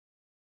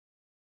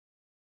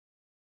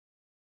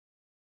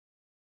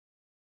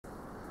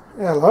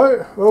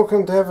Hello,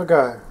 welcome to Have a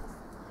Go.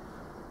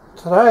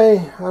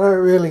 Today I don't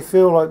really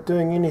feel like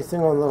doing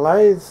anything on the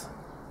lathe.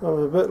 I'm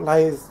a bit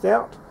lathed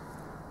out,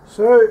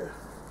 so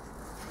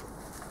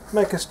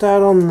make a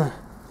start on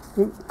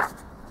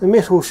the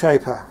metal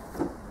shaper,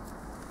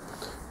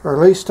 or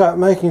at least start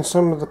making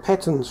some of the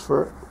patterns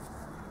for it.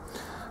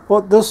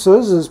 What this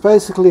is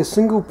basically a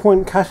single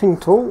point cutting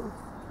tool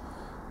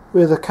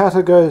where the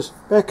cutter goes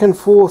back and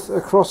forth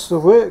across the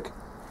work.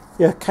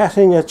 You're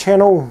cutting a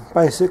channel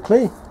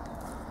basically.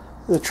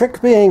 The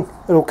trick being,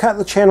 it'll cut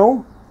the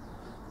channel,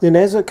 then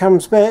as it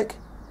comes back,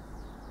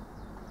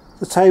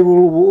 the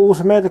table will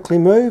automatically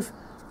move,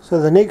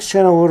 so the next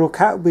channel it'll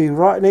cut will be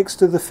right next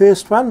to the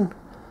first one.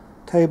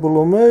 Table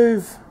will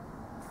move,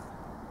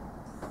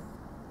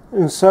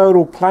 and so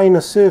it'll plane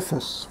a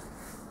surface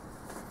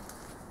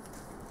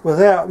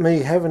without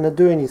me having to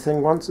do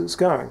anything once it's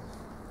going.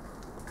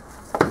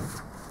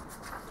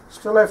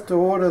 Still have to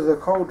order the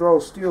cold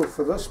roll steel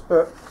for this,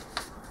 but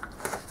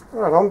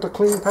right, on to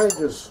clean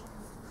pages.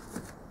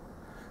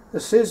 It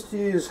says to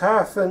use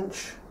 1/2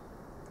 inch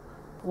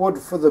wood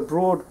for the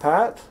broad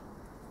part.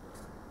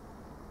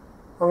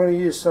 I'm going to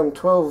use some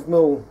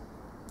 12mm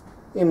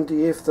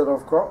MDF that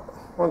I've got.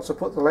 Once I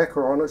put the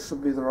lacquer on, it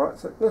should be the right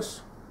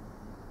thickness.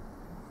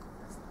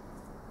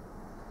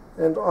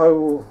 And I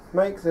will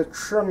make the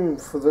trim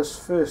for this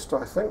first,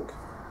 I think.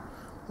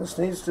 This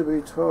needs to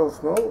be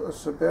 12mm.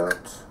 It's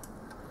about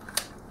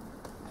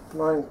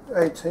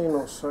 18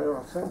 or so,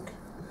 I think.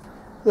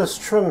 This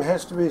trim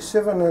has to be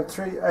 7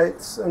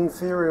 3/8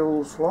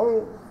 inferiors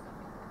long.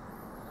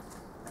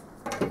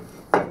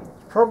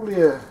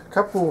 Probably a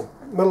couple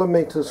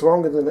millimeters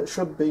longer than it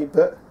should be,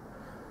 but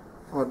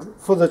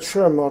for the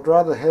trim I'd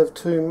rather have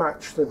too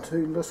much than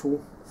too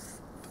little.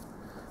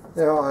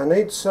 Now I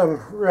need some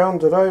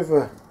rounded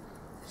over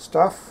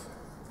stuff,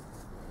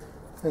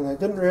 and they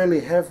didn't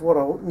really have what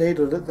I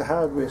needed at the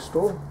hardware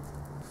store.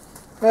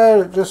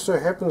 And it just so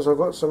happens I've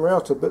got some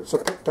router bits I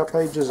picked up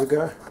ages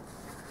ago.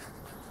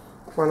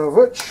 One of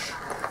which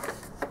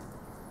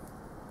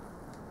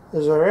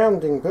is a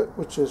rounding bit,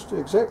 which is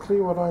exactly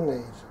what I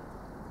need.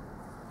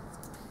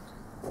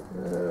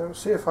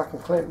 See if I can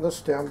clamp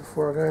this down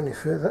before I go any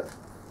further.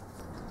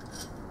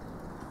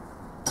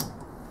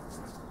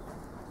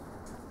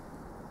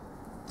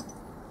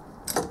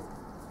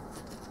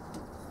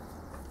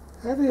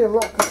 How do you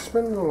lock the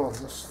spindle on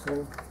this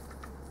thing?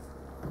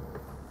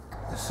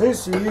 It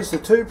says to use the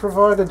 2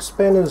 provided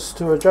spanners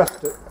to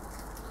adjust it,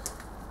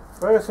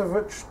 both of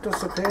which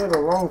disappeared a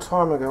long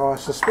time ago, I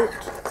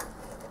suspect.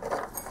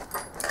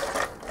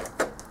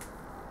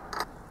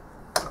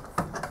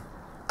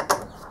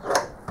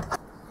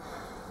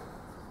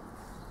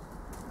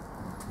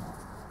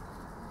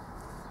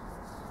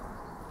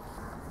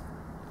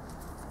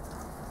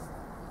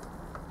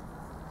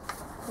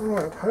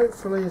 Alright,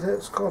 hopefully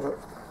that's got it.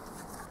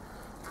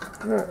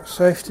 Right,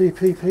 safety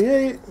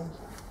PPE,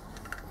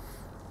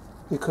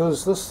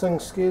 because this thing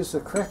scares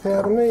the crap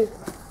out of me.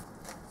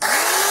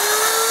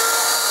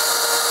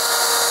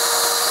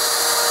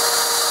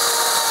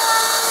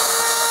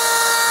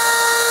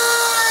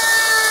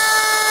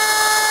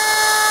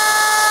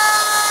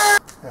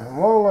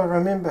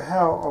 Remember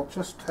how, I'll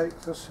just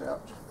take this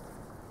out.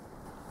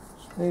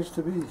 This needs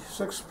to be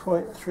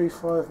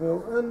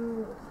 6.35mm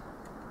in.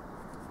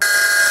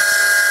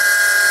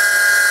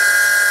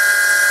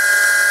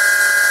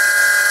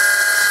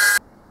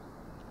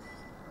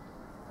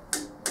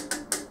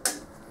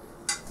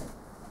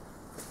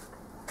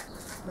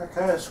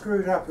 Okay, I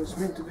screwed up. It's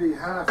meant to be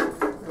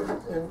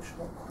 1/2 inch,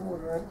 not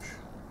 1/4 inch.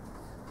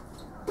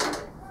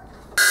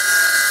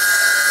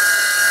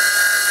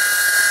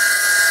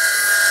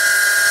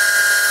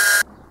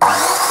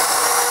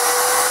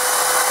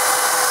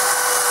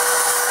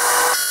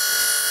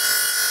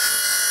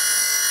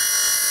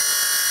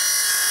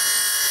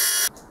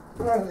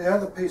 The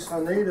other piece I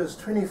need is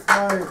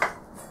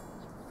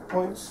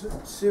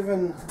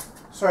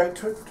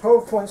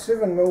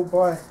 12.7mm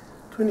by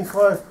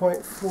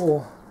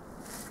 25.4.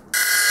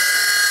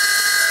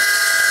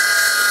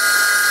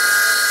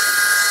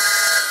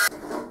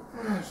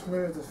 Let's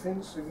move the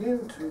fence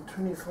again to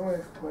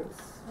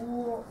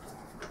 25.4.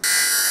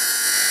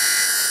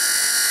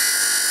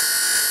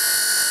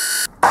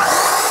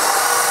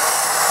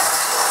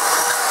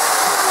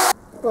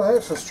 Well,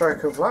 that's a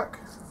stroke of luck.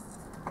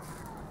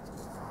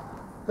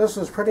 This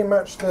is pretty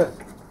much the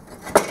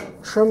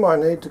trim I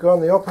need to go on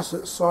the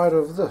opposite side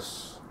of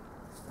this.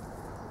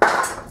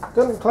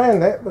 Didn't plan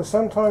that, but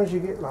sometimes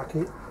you get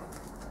lucky.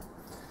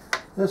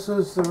 This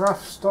is the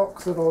rough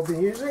stock that I'll be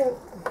using.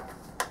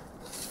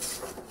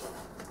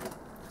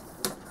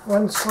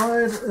 One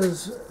side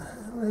is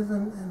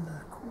 11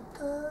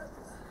 1/4.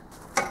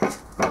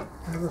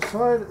 The other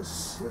side is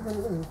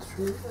 7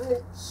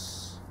 3/8.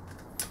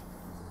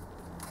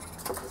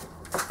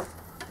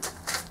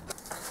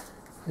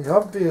 The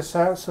obvious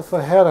answer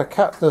for how to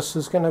cut this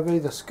is going to be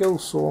the skill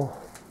saw.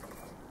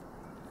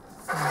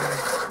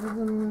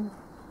 7,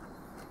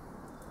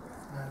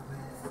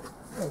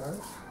 hello.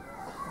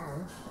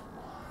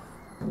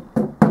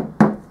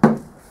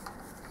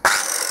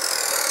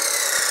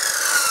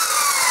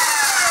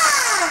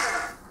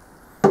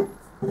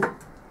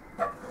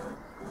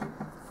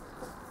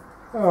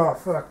 Oh,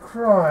 for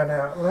crying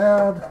out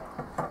loud.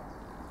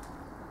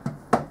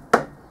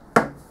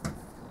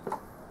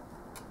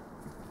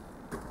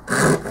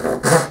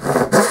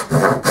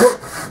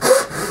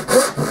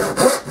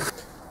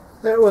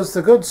 That was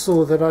the good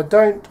saw that I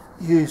don't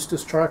use to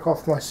strike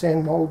off my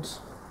sand moulds.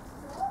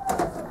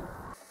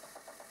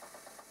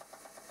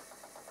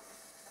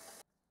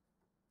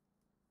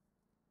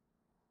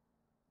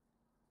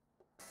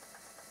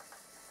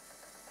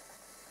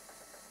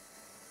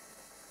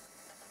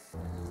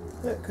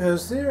 That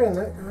goes there and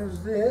that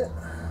goes there,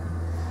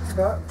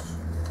 but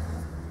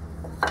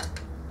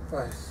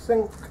I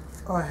think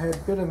I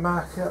had better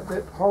mark out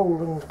that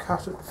hole and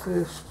cut it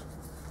first.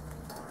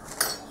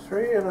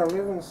 3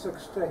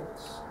 11/16.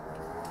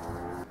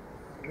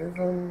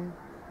 11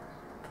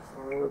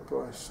 divided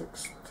by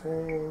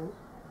 16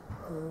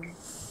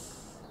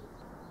 is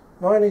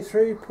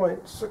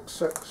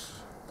 93.66.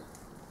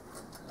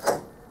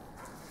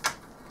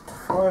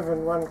 5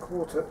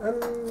 1/4 in.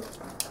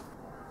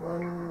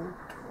 1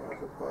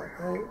 divided by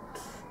 8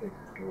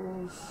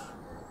 equals,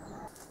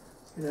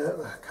 get out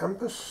the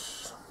compass.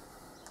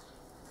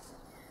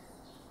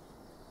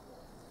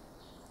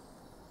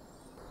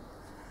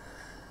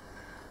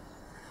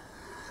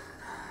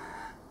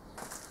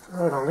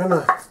 Right, I'm going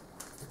to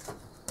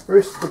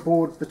rest the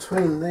board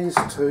between these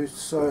two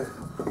so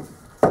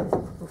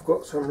I've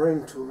got some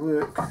room to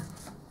work.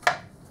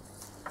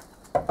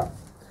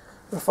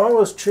 If I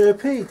was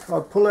chirpy,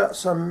 I'd pull out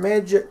some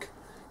magic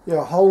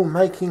hole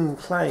making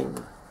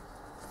plane.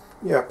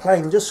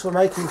 Plane just for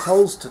making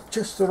holes to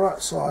just the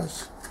right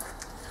size.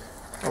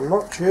 I'm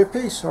not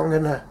chirpy, so I'm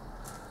going to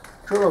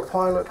drill a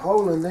pilot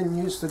hole and then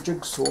use the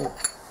jigsaw.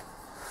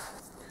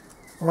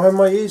 Why am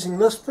I using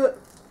this bit?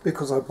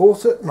 Because I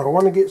bought it and I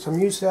want to get some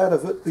use out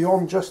of it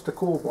beyond just the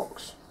core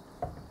box.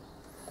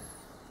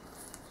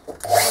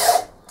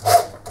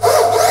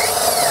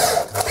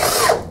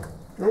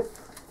 Oh,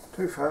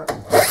 too far.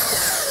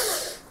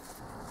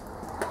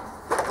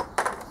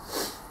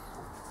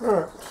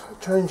 Alright,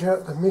 change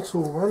out the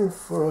metal one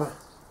for a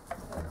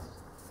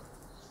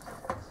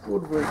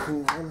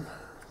woodworking one.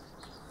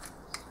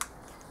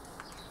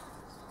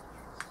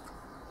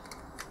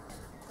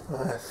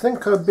 I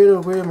think I'd better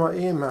wear my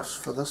earmuffs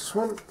for this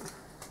one.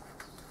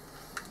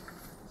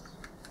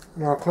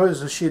 And I'll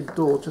close the shed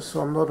door just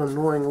so I'm not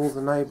annoying all the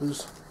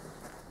neighbours.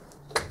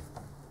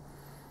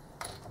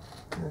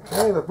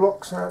 Okay, the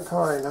blocks aren't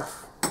high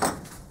enough.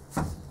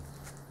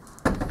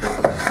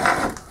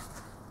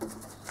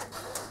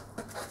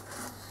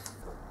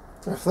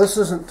 If this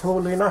isn't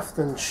tall enough,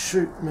 then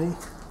shoot me.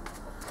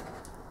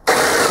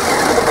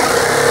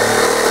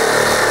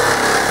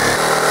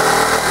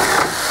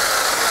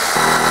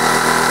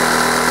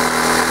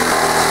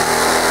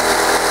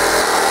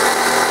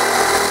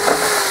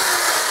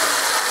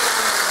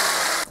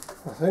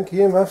 I think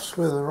earmuffs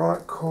were the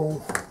right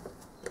call.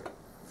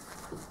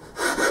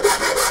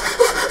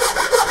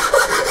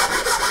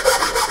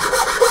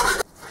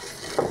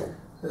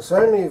 It's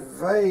only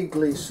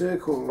vaguely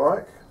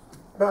circle-like,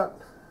 but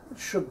it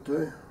should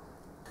do.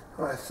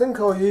 I think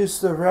I'll use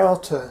the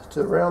router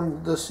to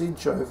round this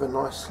edge over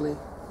nicely.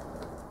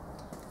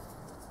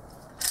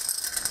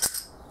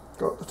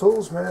 Got the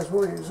tools, may as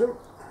well use them.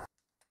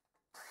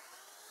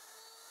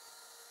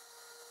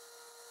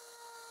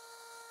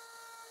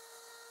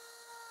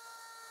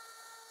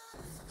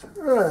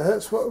 Right,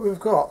 that's what we've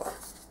got.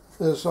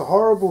 There's a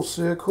horrible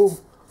circle,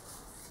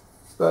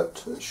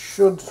 but it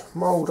should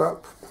mould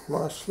up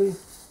nicely.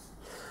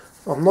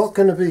 I'm not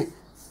going to be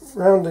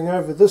rounding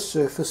over this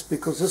surface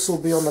because this will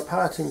be on the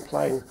parting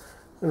plane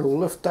and it will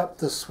lift up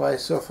this way,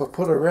 so if I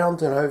put a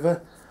rounding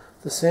over,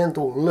 the sand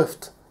will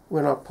lift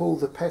when I pull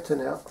the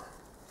pattern out.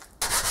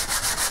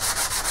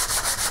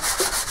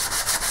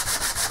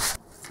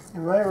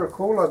 You may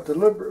recall I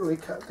deliberately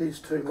cut these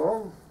too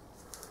long,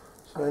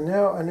 so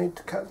now I need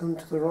to cut them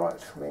to the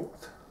right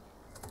length.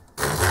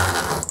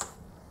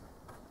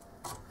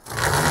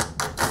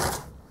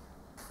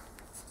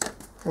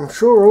 I'm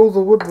sure all the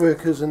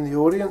woodworkers in the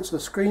audience are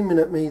screaming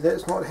at me,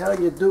 that's not how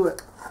you do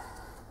it.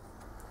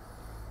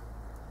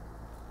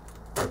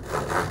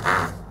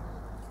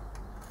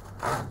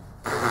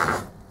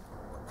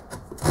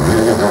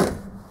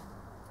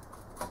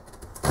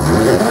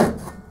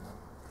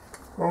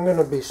 I'm going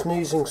to be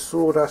sneezing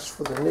sawdust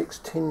for the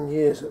next 10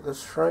 years at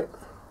this rate.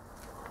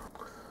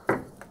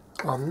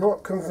 I'm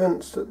not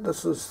convinced that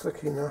this is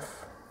thick enough.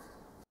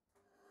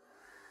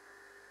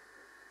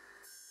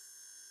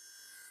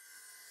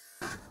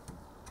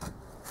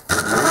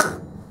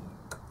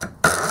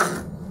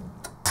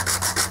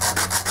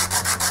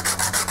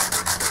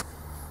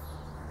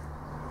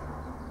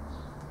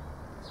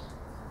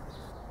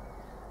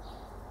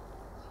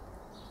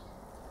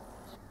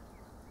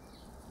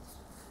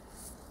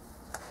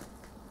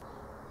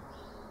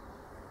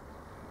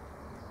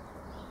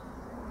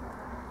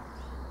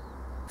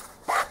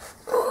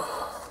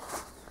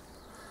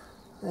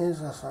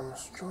 These are some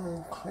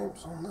strong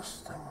clamps on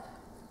this thing.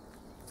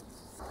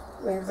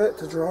 Leave that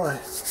to dry.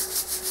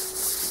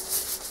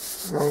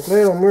 And I'm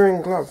glad I'm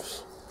wearing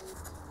gloves.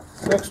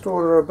 Next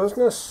order of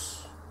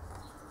business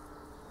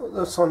Put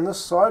this on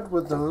this side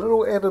with the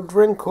little added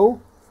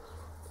wrinkle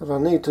that I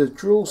need to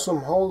drill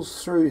some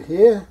holes through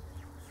here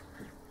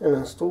and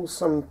install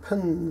some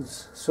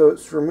pins so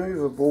it's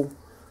removable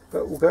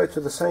but will go to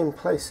the same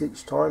place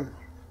each time.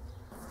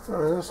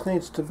 This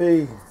needs to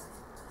be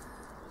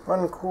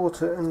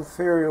 1/4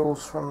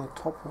 inferiors from the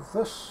top of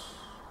this.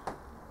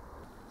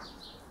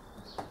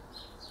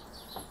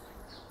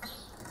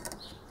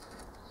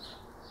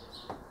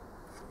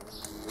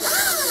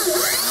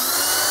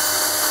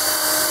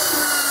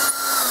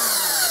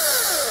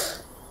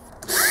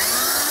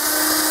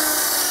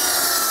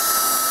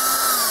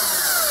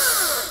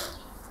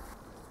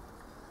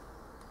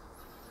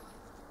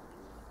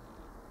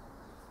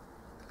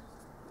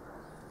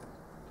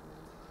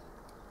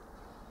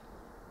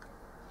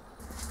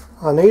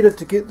 I needed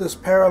to get this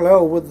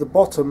parallel with the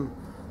bottom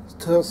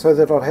so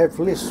that I'd have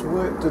less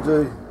work to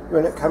do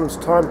when it comes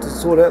time to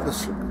sort out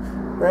the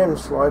ram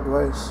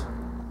slideways.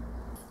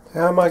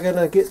 How am I going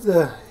to get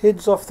the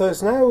heads off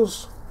those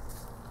nails?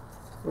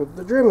 With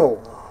the Dremel.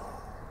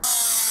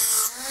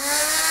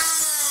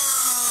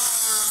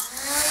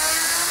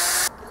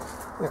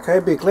 Okay,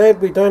 be glad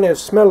we don't have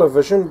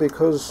smell-o-vision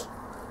because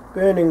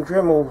burning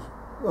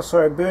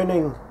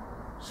burning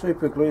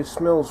super glue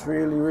smells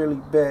really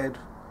bad.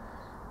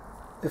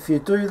 If you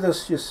do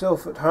this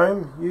yourself at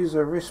home, use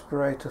a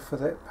respirator for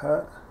that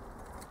part.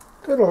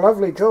 Did a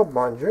lovely job,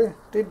 mind you,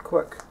 dead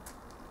quick.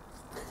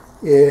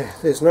 Yeah,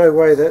 there's no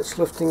way that's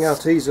lifting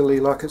out easily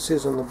like it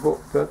says in the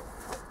book, but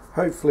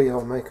hopefully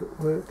I'll make it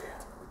work.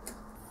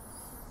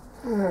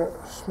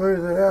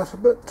 Smooth it out a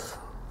bit.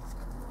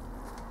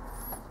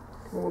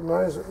 Lord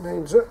knows it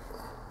needs it.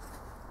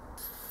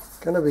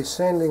 Going to be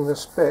sanding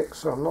this back,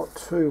 so I'm not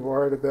too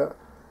worried about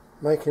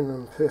making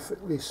them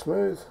perfectly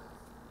smooth.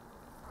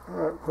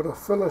 Alright, put a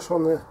fillet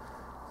on the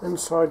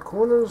inside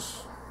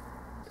corners.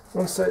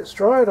 Once that's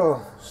dried,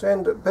 I'll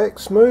sand it back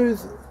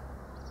smooth,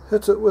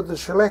 hit it with the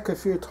shellac a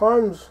few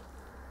times,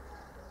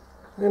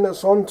 then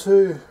it's on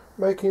to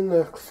making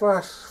the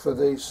flasks for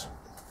these.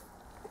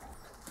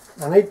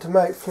 I need to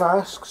make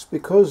flasks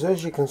because,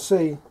 as you can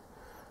see,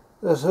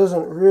 this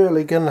isn't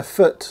really going to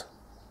fit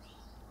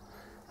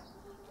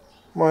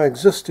my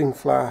existing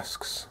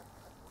flasks.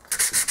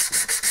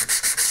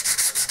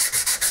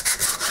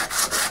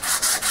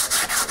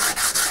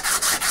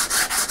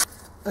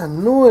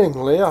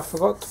 Annoyingly, I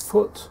forgot to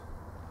put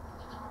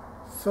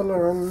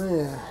filler in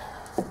there.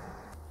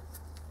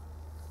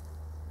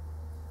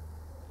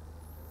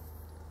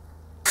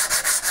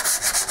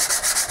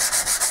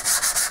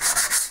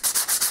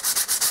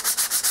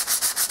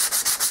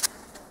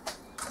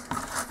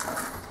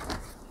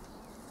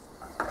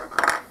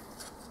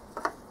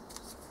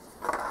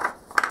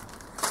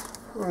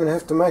 I'm going to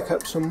have to make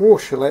up some more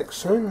shellac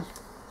soon.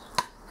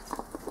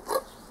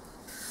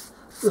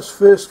 This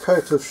first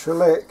coat of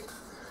shellac,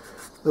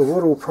 the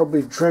wood will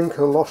probably drink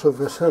a lot of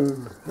it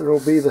in. It'll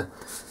be the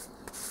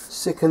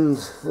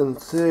second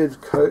and third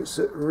coats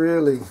that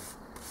really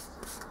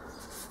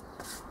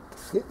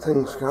get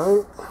things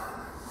going.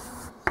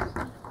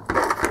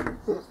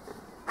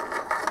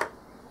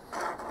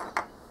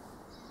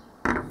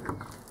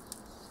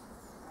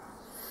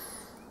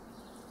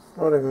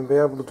 Might even be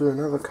able to do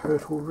another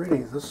coat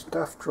already. This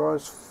stuff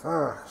dries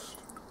fast.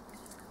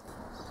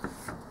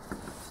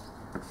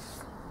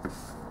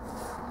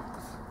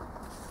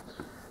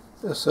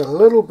 It's a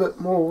little bit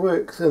more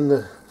work than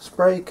the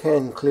spray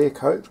can clear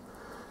coat,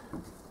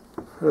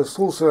 but it's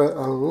also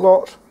a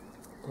lot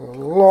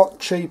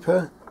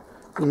cheaper,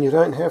 and you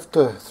don't have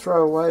to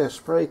throw away a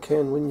spray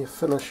can when you're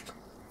finished.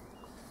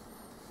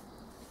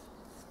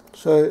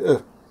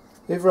 So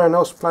everyone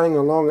else playing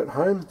along at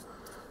home,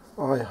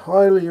 I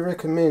highly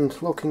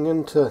recommend looking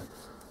into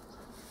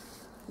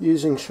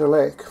using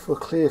shellac for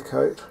clear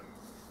coat.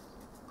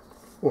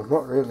 Well,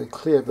 not really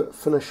clear, but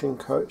finishing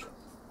coat.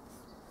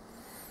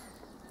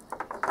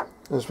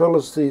 As well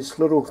as these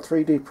little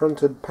 3D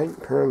printed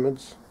paint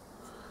pyramids,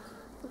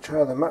 which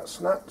are the Mutt's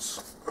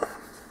Nuts.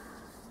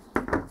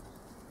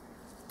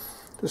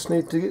 Just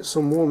need to get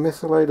some more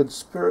methylated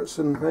spirits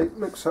and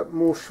mix up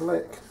more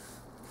shellac.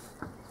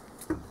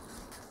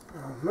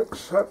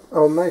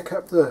 I'll make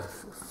up the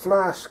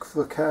flask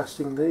for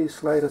casting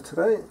these later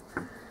today,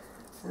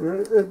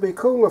 and it'd be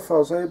cool if I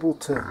was able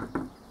to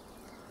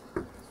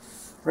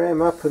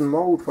ram up and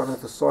mould one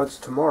of the sides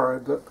tomorrow,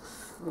 but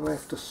we'll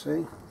have to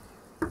see.